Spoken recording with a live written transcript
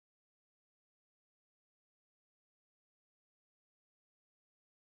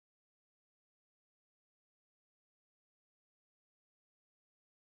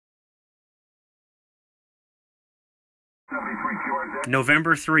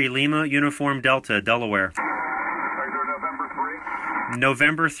November 3, Lima, Uniform Delta, Delaware.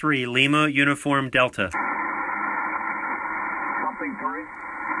 November 3, Lima, Uniform Delta. Something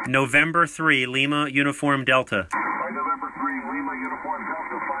 3. November 3, Lima, Uniform Delta. November 3, Lima, Uniform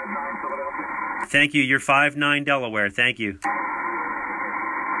Delta, 59 Philadelphia. Thank you. You're 59 Delaware. Thank you. All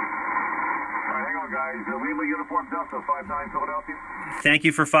right, hang on, guys. Lima, Uniform Delta, 59 Philadelphia. Thank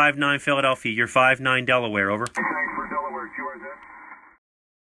you for 59 Philadelphia. You're 59 Delaware. Over. Thanks for Delaware, QRZ.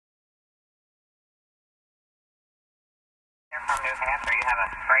 From New Hampshire, you have a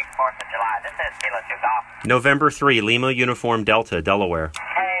great 4th of July. This is Kilo 2 Golf. November 3, Lima, Uniform Delta, Delaware.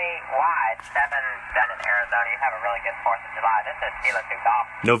 KY 7 done in Arizona. You have a really good 4th of July. This is Kilo 2 Golf.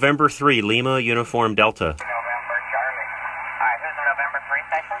 November 3, Lima, Uniform Delta. November Charlie. All right, who's the November 3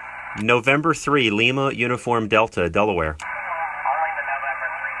 station? November 3, Lima, Uniform Delta, Delaware. Only the November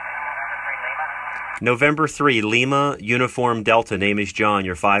 3 Lima? November 3, Lima, Uniform Delta. Name is John.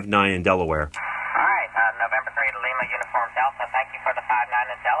 You're 59 in Delaware. All right, November 3 Lima Uniform Delta. Thank you for the 59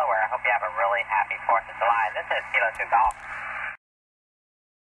 in Delaware. I hope you have a really happy 4th of July. This is Kilo 2 Golf.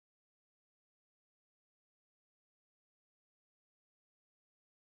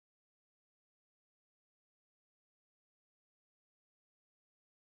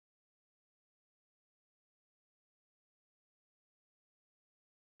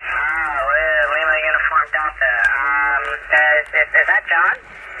 Lima Uniform Delta. Is that John?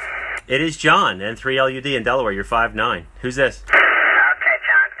 It is John, N3LUD in Delaware. You're 59. Who's this? Okay,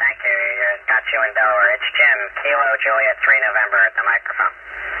 John, thank you. Got you in Delaware. It's Jim, Kilo Juliet 3 November at the microphone.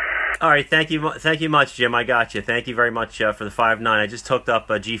 All right, thank you much, Jim. I got you. Thank you very much for the 59. I just hooked up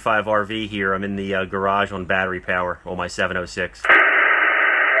a G5 RV here. I'm in the garage on battery power on my 706. Yeah,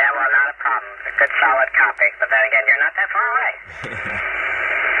 well, not a problem. It's a good solid copy. But then again, you're not that far away.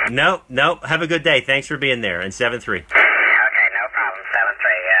 No. Have a good day. Thanks for being there. And 7-3. Okay, no problem. 7-3.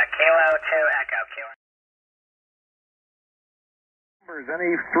 Kilo 2 Echo. Kilo.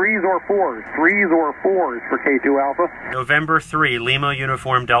 Any 3s or 4s? 3s or 4s for K2 Alpha? November 3, Lima,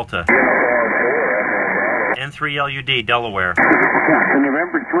 Uniform Delta. N3LUD, Delaware.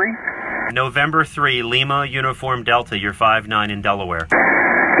 November 3? November 3, Lima, Uniform Delta. You're 59 in Delaware.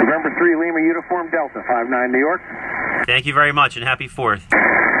 November 3, Lima Uniform Delta, 59 New York. Thank you very much and happy 4th.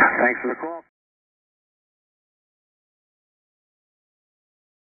 Thanks for the call.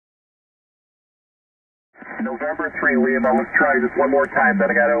 November 3, Lima. Let's try this one more time, then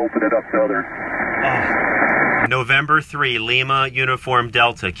I got to open it up to others. November 3, Lima, Uniform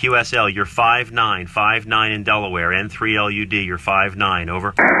Delta, QSL, you're 59 in Delaware. N3LUD, you're 59,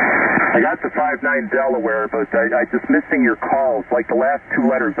 over. I got the 59 Delaware, but I just missing your calls. Like the last 2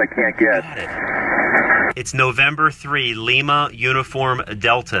 letters I can't get. Got it. It's November 3, Lima, Uniform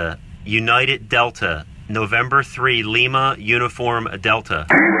Delta, United Delta. November 3, Lima, Uniform Delta.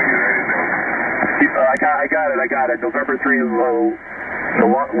 I got it. November 3,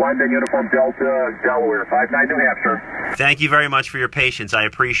 London Uniform Delta, Delaware, 59 New Hampshire. Thank you very much for your patience. I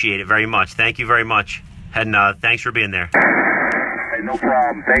appreciate it very much. Thank you very much. And thanks for being there. Hey, no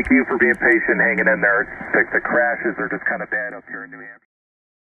problem. Thank you for being patient, hanging in there. The crashes are just kind of bad up here in New Hampshire.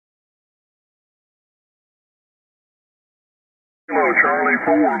 Hello, Charlie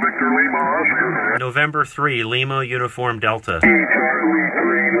 4, Victor Lima Oscar. November 3, Lima, Uniform Delta. Charlie 3,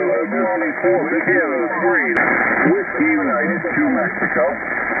 Charlie 4, Victor 3, Whiskey United to Mexico.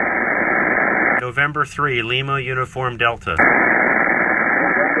 November 3, Lima, Uniform Delta.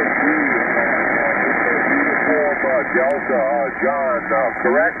 Delta, John,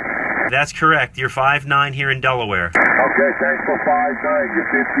 correct? That's correct. You're 59 here in Delaware. Okay, thanks for 59. You're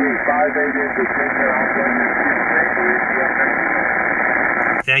 58 in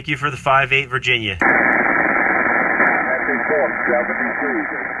Virginia. Thank you for the 5-8 Virginia.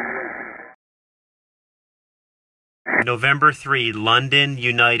 November 3, London,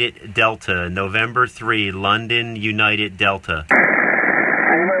 United Delta. November 3, London, United Delta.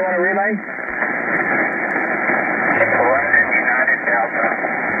 Anybody want a relay? London, United Delta.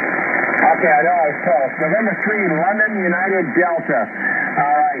 Okay, I know I was close. November 3, London, United Delta.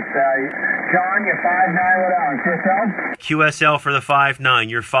 All right, John, you're 59, what else? QSL? QSL for the 59.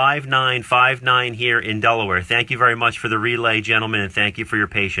 You're 59 here in Delaware. Thank you very much for the relay, gentlemen, and thank you for your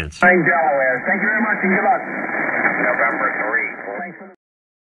patience. Thank Delaware. Thank you very much and good luck. November 3. Thanks for the...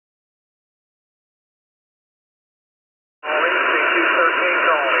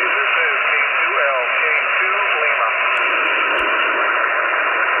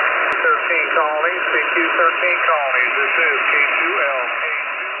 Colonies, this is K2L.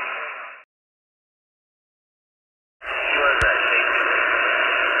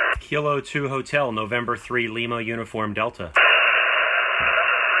 Kilo 2 Hotel, November 3, Lima Uniform Delta.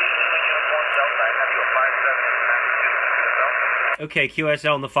 Okay,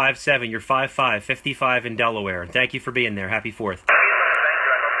 QSL in the 5-7, you're 5-5, 55 in Delaware. Thank you for being there. Happy 4th.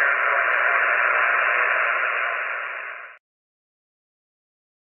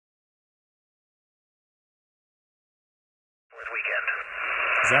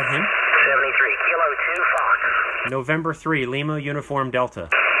 Is that him? 73, Kilo 2 Fox. November 3, Lima Uniform Delta.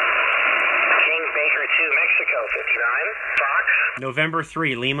 King Baker 2 Mexico 59, Fox. November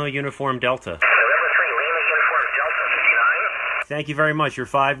 3, Lima Uniform Delta. November 3, Lima Uniform Delta 59. Thank you very much. You're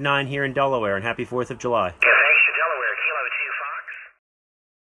 5-9 here in Delaware, and happy 4th of July. Yeah, thanks to Delaware, Kilo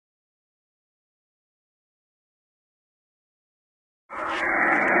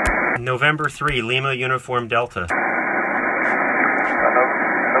 2 Fox. November 3, Lima Uniform Delta.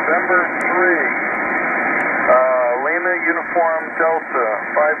 November 3, Lima Uniform Delta,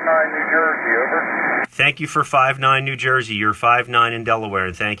 5-9 New Jersey, over. Thank you for 5-9 New Jersey. You're 5-9 in Delaware,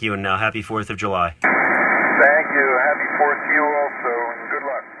 and thank you, and now happy 4th of July. Thank you. Happy 4th to you also, and good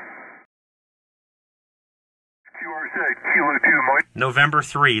luck. QR6, Kilo 2, Mike. November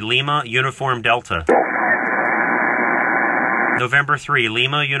 3, Lima Uniform Delta. November 3,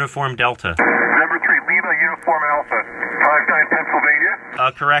 Lima Uniform Delta. November 3, Lima Uniform Alpha, 5-9 Pennsylvania.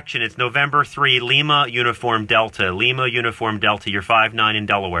 Correction, it's November 3, Lima Uniform Delta. Lima Uniform Delta, you're 5-9 in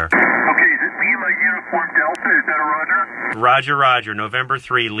Delaware. Okay, is it Lima Uniform Delta? Is that a Roger? Roger, Roger. November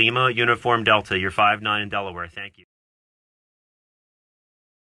 3, Lima Uniform Delta, you're 5-9 in Delaware. Thank you.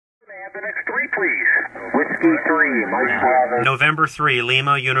 May I have the next 3, please? Whiskey 3, Mike Father. November 3,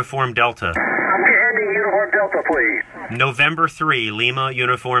 Lima Uniform Delta. Andy, Uniform Delta, please. November 3, Lima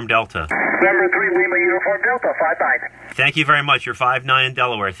Uniform Delta. November 3, Lima Uniform Delta, 5-9. Thank you very much. You're 5-9 in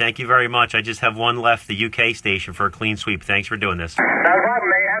Delaware. Thank you very much. I just have one left, the UK station, for a clean sweep. Thanks for doing this. Not a problem.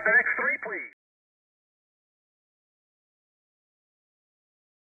 May I have the next 3, please?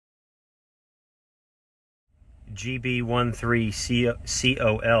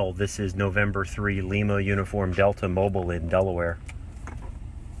 GB13COL. This is November 3, Lima Uniform Delta Mobile in Delaware.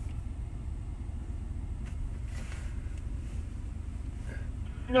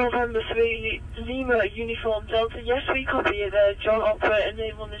 November 3, Lima Uniform Delta. Yes, we copy it. John, operator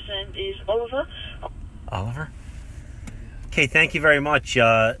name on this end is Oliver. Oliver? Okay, thank you very much.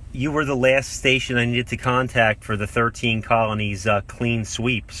 You were the last station I needed to contact for the 13 Colonies clean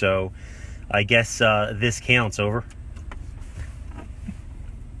sweep, so I guess this counts. Over.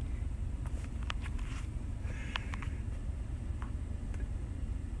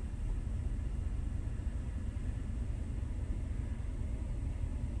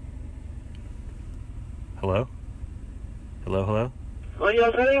 Hello? Hello, hello? Well,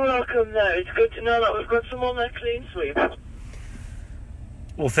 you're very welcome there. It's good to know that we've got some on that clean sweep.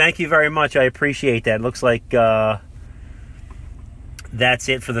 Well, thank you very much. I appreciate that. Looks like that's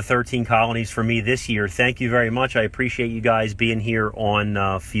it for the 13 Colonies for me this year. Thank you very much. I appreciate you guys being here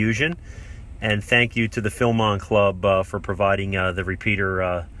on Fusion. And thank you to the Filmon Club for providing the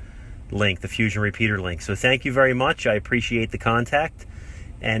repeater link, the Fusion repeater link. So thank you very much. I appreciate the contact.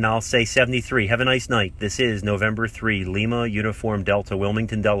 And I'll say 73. Have a nice night. This is November 3, Lima Uniform Delta,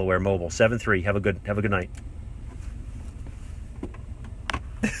 Wilmington, Delaware, mobile. 7-3. Have a good night.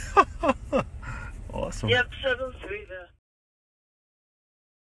 Awesome. Yep, 7-3 there.